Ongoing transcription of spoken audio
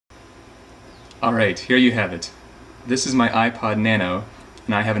Alright, here you have it. This is my iPod Nano,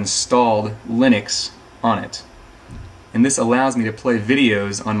 and I have installed Linux on it. And this allows me to play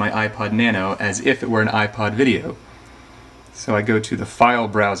videos on my iPod Nano as if it were an iPod video. So I go to the file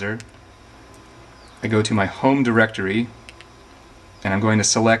browser, I go to my home directory, and I'm going to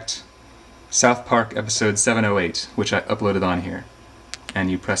select South Park episode 708, which I uploaded on here.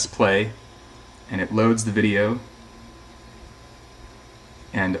 And you press play, and it loads the video,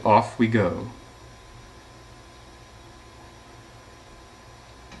 and off we go.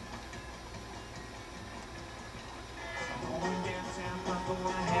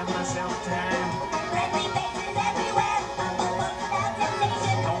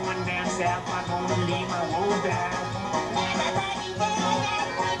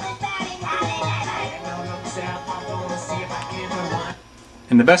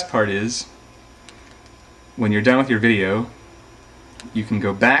 And the best part is, when you're done with your video, you can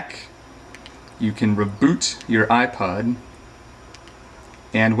go back, you can reboot your iPod,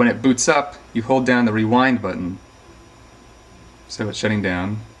 and when it boots up, you hold down the rewind button. So it's shutting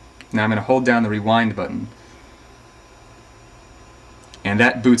down. Now I'm going to hold down the rewind button. And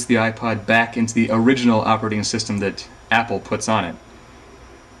that boots the iPod back into the original operating system that Apple puts on it.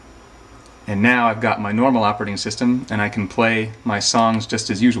 And now I've got my normal operating system, and I can play my songs just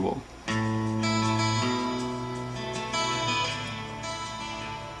as usual.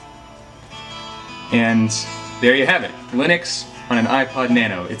 And there you have it, Linux on an iPod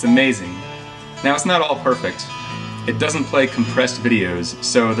Nano. It's amazing. Now it's not all perfect. It doesn't play compressed videos,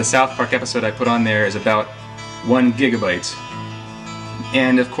 so the South Park episode I put on there is about 1 gigabyte.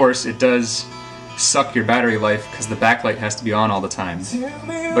 And of course it does suck your battery life because the backlight has to be on all the time.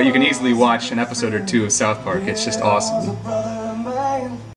 But you can easily watch an episode or two of South Park. It's just awesome.